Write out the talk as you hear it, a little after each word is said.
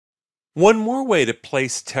One more way to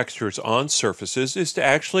place textures on surfaces is to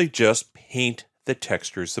actually just paint the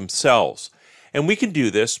textures themselves. And we can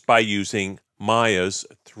do this by using Maya's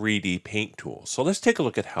 3D Paint tool. So let's take a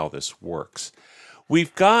look at how this works.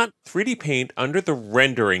 We've got 3D Paint under the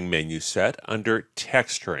Rendering menu set under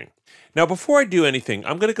Texturing. Now before I do anything,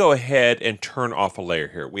 I'm going to go ahead and turn off a layer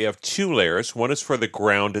here. We have two layers. One is for the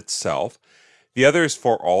ground itself. The other is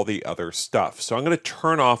for all the other stuff. So I'm going to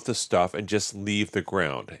turn off the stuff and just leave the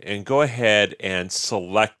ground and go ahead and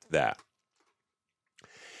select that.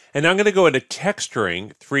 And now I'm going to go into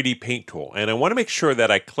Texturing 3D Paint tool. And I want to make sure that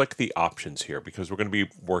I click the options here because we're going to be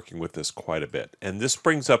working with this quite a bit. And this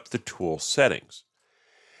brings up the tool settings.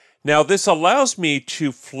 Now this allows me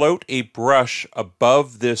to float a brush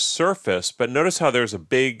above this surface, but notice how there's a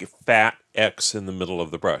big fat X in the middle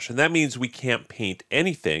of the brush. And that means we can't paint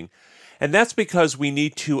anything. And that's because we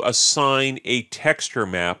need to assign a texture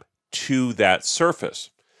map to that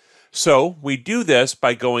surface. So we do this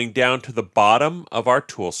by going down to the bottom of our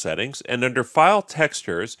tool settings, and under File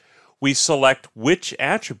Textures, we select which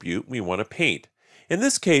attribute we want to paint. In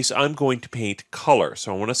this case, I'm going to paint color.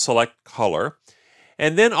 So I want to select color.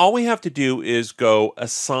 And then all we have to do is go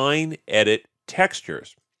Assign Edit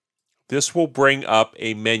Textures. This will bring up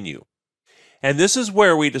a menu. And this is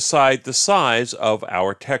where we decide the size of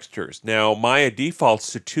our textures. Now, Maya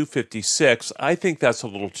defaults to 256. I think that's a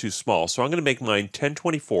little too small, so I'm going to make mine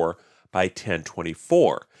 1024 by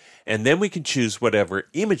 1024. And then we can choose whatever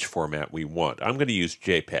image format we want. I'm going to use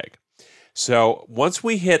JPEG. So once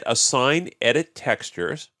we hit Assign Edit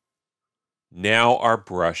Textures, now our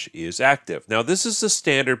brush is active. Now, this is the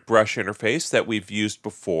standard brush interface that we've used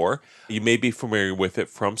before. You may be familiar with it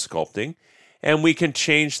from sculpting. And we can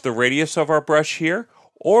change the radius of our brush here,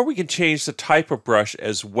 or we can change the type of brush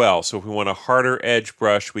as well. So if we want a harder edge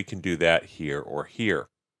brush, we can do that here or here.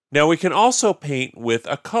 Now we can also paint with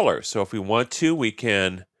a color. So if we want to, we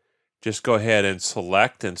can just go ahead and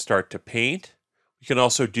select and start to paint. We can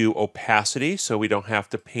also do opacity, so we don't have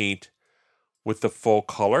to paint with the full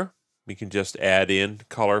color. We can just add in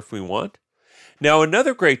color if we want. Now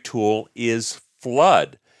another great tool is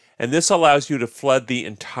flood. And this allows you to flood the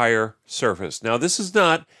entire surface. Now, this is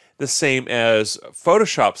not the same as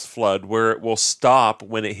Photoshop's flood, where it will stop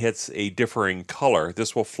when it hits a differing color.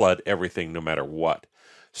 This will flood everything no matter what.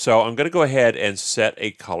 So I'm going to go ahead and set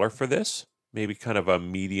a color for this, maybe kind of a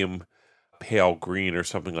medium pale green or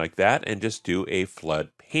something like that, and just do a flood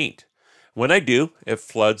paint. When I do, it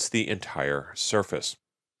floods the entire surface.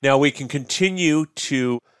 Now we can continue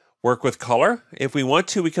to work with color. If we want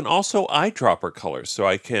to, we can also eyedropper colors. So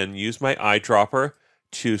I can use my eyedropper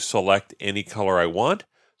to select any color I want.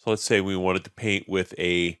 So let's say we wanted to paint with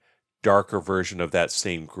a darker version of that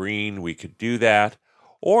same green, we could do that.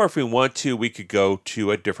 Or if we want to, we could go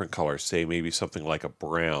to a different color, say maybe something like a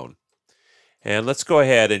brown. And let's go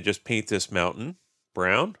ahead and just paint this mountain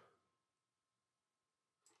brown.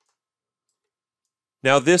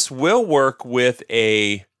 Now this will work with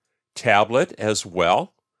a tablet as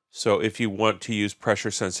well. So if you want to use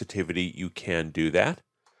pressure sensitivity, you can do that.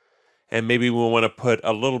 And maybe we want to put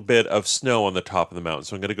a little bit of snow on the top of the mountain.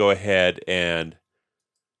 So I'm going to go ahead and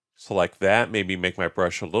select that, maybe make my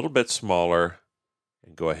brush a little bit smaller,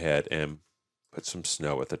 and go ahead and put some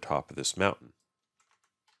snow at the top of this mountain.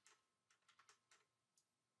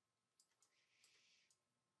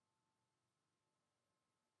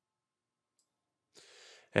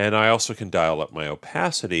 And I also can dial up my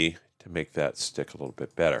opacity to make that stick a little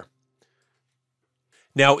bit better.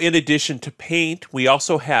 Now, in addition to paint, we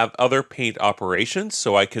also have other paint operations.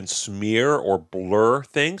 So I can smear or blur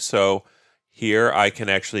things. So here I can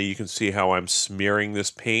actually, you can see how I'm smearing this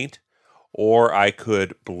paint, or I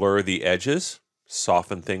could blur the edges,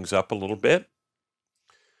 soften things up a little bit.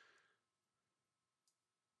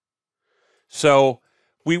 So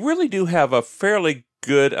we really do have a fairly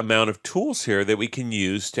good amount of tools here that we can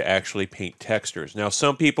use to actually paint textures. Now,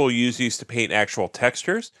 some people use these to paint actual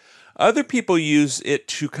textures. Other people use it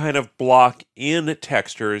to kind of block in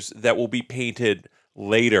textures that will be painted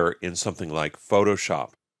later in something like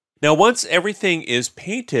Photoshop. Now, once everything is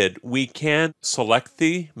painted, we can select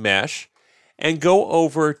the mesh and go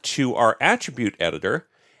over to our attribute editor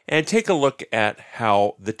and take a look at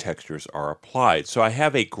how the textures are applied. So I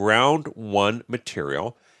have a ground 1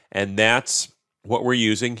 material, and that's what we're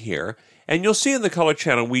using here. And you'll see in the color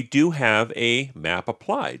channel, we do have a map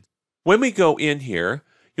applied. When we go in here,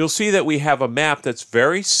 you'll see that we have a map that's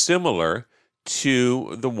very similar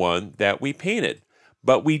to the one that we painted,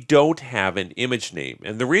 but we don't have an image name.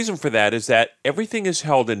 And the reason for that is that everything is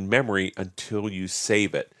held in memory until you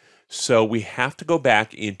save it. So we have to go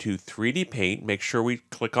back into 3D Paint, make sure we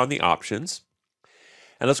click on the options.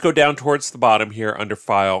 And let's go down towards the bottom here under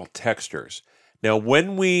File, Textures. Now,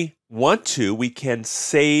 when we want to, we can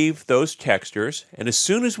save those textures, and as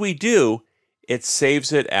soon as we do, it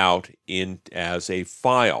saves it out as a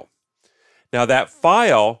file. Now, that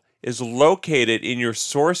file is located in your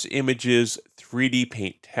Source Images 3D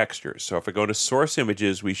Paint Textures. So if I go to Source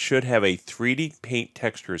Images, we should have a 3D Paint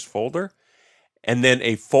Textures folder, and then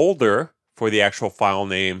a folder for the actual file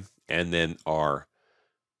name, and then our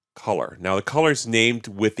color. Now, the color is named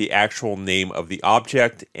with the actual name of the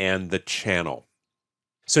object and the channel.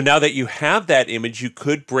 So now that you have that image, you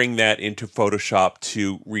could bring that into Photoshop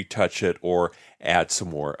to retouch it or add some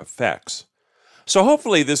more effects. So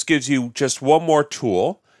hopefully this gives you just one more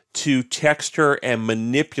tool to texture and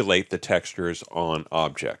manipulate the textures on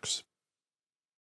objects.